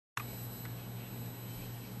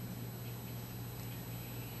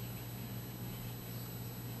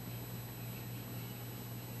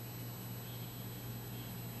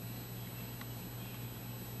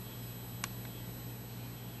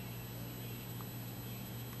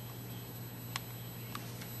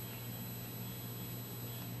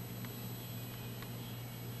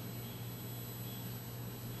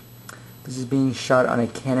This is being shot on a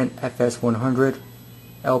Canon FS100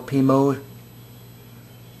 LP mode,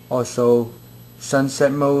 also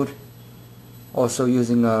sunset mode, also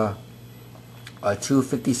using a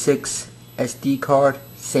 256 SD card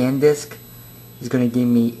SanDisk. It's going to give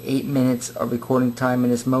me 8 minutes of recording time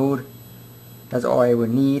in this mode. That's all I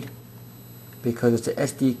would need, because it's an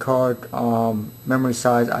SD card memory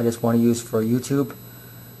size I just want to use for YouTube.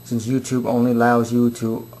 Since YouTube only allows you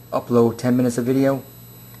to upload 10 minutes of video,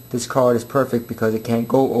 this card is perfect because it can't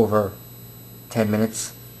go over 10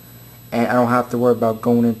 minutes. And I don't have to worry about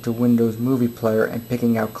going into Windows Movie Player and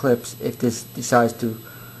picking out clips if this decides to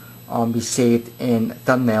be saved in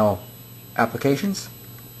thumbnail applications.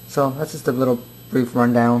 So that's just a little brief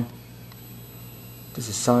rundown. This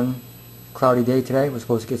is sun, cloudy day today. We're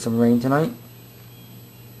supposed to get some rain tonight.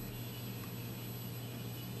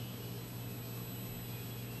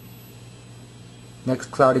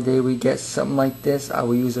 Next cloudy day we get something like this. I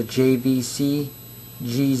will use a JVC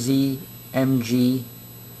GZ-MG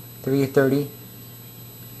 330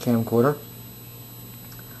 camcorder.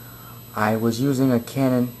 I was using a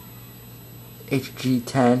Canon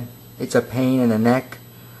HG10. It's a pain in the neck.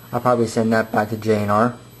 I'll probably send that back to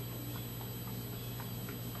J&R,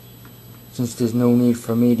 since there's no need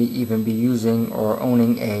for me to even be using or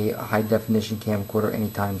owning a high definition camcorder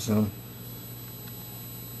anytime soon.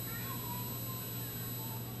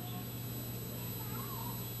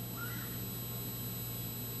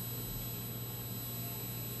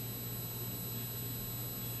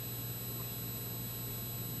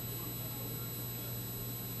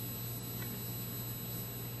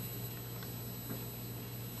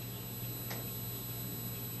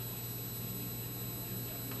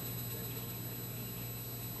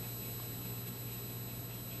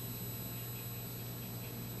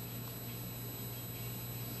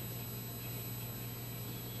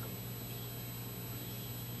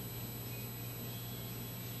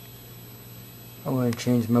 I'm going to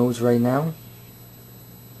change modes right now.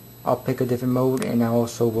 I'll pick a different mode, and I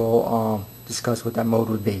also will discuss what that mode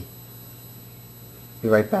would be. Be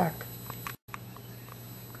right back.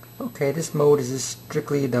 Okay, this mode is just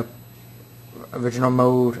strictly the original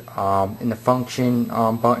mode. In the function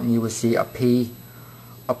button, you will see a P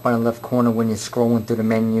up on the left corner when you're scrolling through the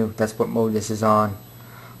menu. That's what mode this is on.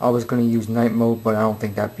 I was going to use night mode, but I don't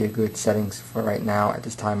think that'd be a good settings for right now at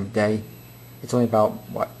this time of day. It's only about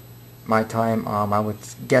my time, I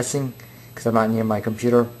was guessing, because I'm not near my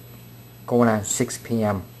computer, going on 6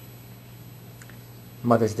 p.m.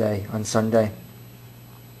 Mother's Day on Sunday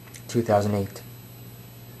 2008.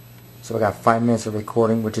 So I got 5 minutes of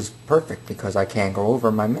recording, which is perfect because I can't go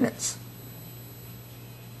over my minutes.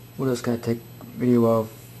 What else can I take video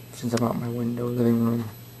of since I'm out my window living room?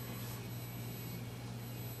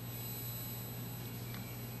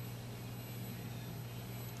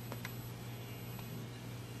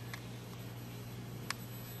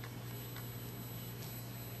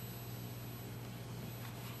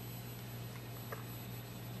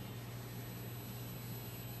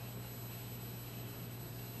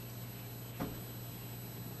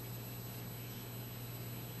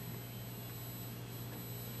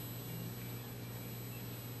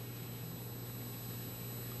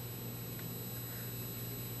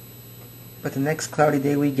 But the next cloudy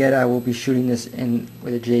day we get, I will be shooting this in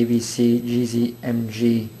with a JVC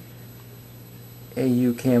GZ-MG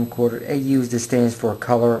AU camcorder. AU just stands for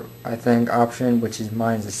color, I think, option, which is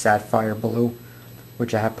mine is a sapphire blue,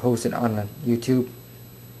 which I have posted on the YouTube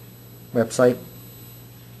website.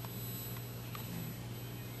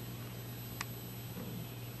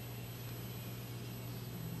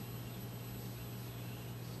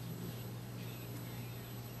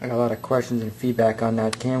 I got a lot of questions and feedback on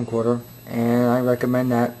that camcorder, and I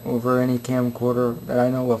recommend that over any camcorder that I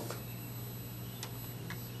know of.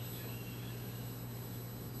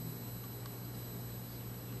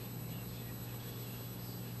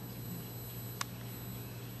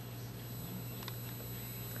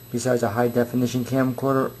 Besides a high definition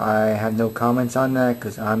camcorder, I have no comments on that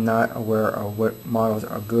because I'm not aware of what models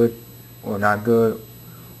are good or not good,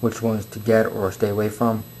 which ones to get or stay away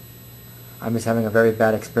from. I'm just having a very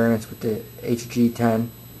bad experience with the HG10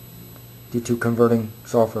 due to converting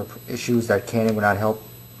software issues that Canon would not help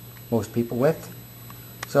most people with.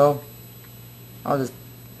 So I'll just,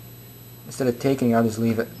 instead of taking, I'll just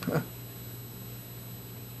leave it.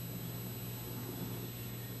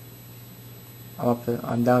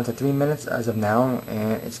 I'm down to 3 minutes as of now,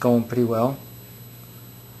 and it's going pretty well.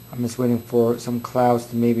 I'm just waiting for some clouds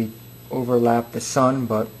to maybe overlap the sun,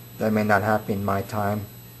 but that may not happen in my time.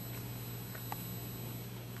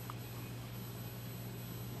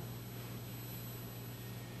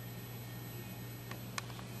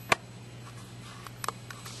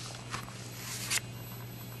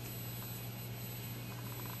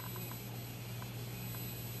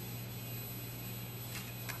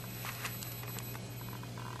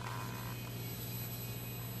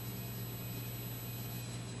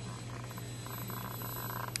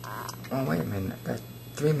 Oh, wait a minute. I got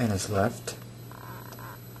 3 minutes left.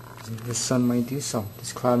 This sun might do something.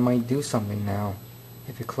 This cloud might do something now.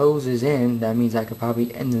 If it closes in, that means I could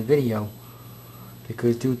probably end the video.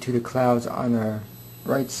 Because due to the clouds on the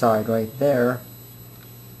right side right there,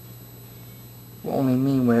 will only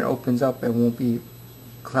mean when it opens up, it won't be,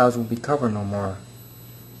 clouds won't be covered no more.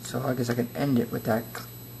 So I guess I can end it with that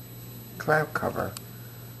cloud cover.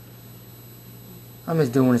 I'm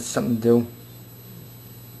just doing it, something to do.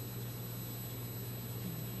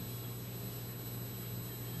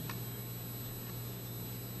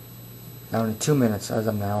 Down to 2 minutes as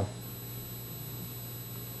of now.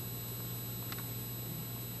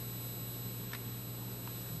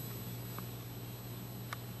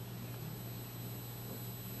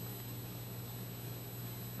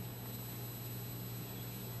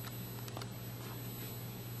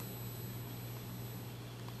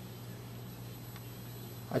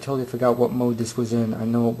 I totally forgot what mode this was in. I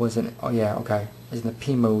know it wasn't. Oh yeah, okay. It's in the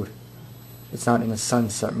P mode. It's not in the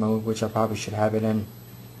sunset mode, which I probably should have it in.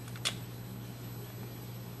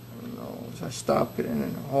 No, so I stop it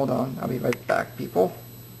and hold on. I'll be right back, people.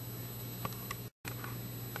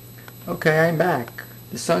 Okay, I'm back.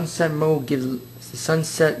 The sunset mode gives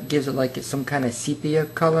it like some kind of sepia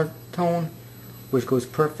color tone, which goes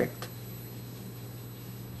perfect.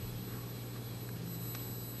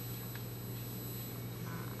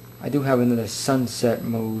 I do have another sunset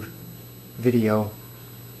mode video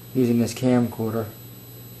using this camcorder,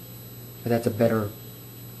 but that's a better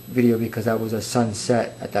video because that was a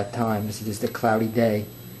sunset at that time. This is just a cloudy day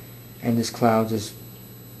and this cloud is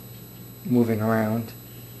moving around.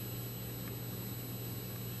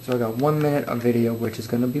 So I got 1 minute of video, which is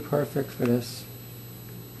going to be perfect for this.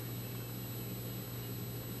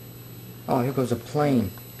 Oh, here goes a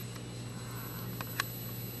plane.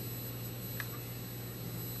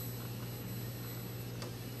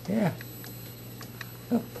 Yeah.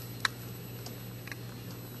 Oh.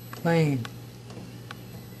 Plane.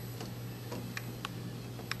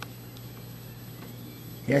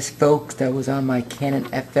 Yes, folks, that was on my Canon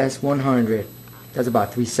FS100. That's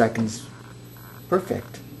about 3 seconds.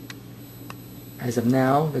 Perfect. As of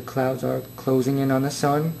now, the clouds are closing in on the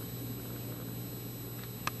sun.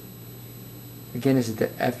 Again, this is the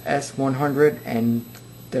FS100 and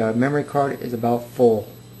the memory card is about full.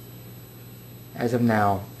 As of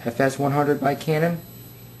now, FS100 by Canon,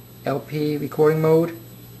 LP recording mode,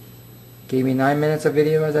 gave me 9 minutes of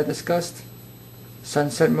video as I discussed,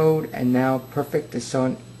 sunset mode, and now perfect. The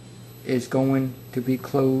sun is going to be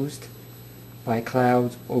closed by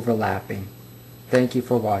clouds overlapping. Thank you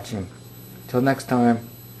for watching. Till next time,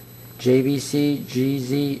 JVC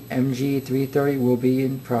GZ MG330 will be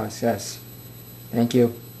in process. Thank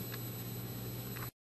you.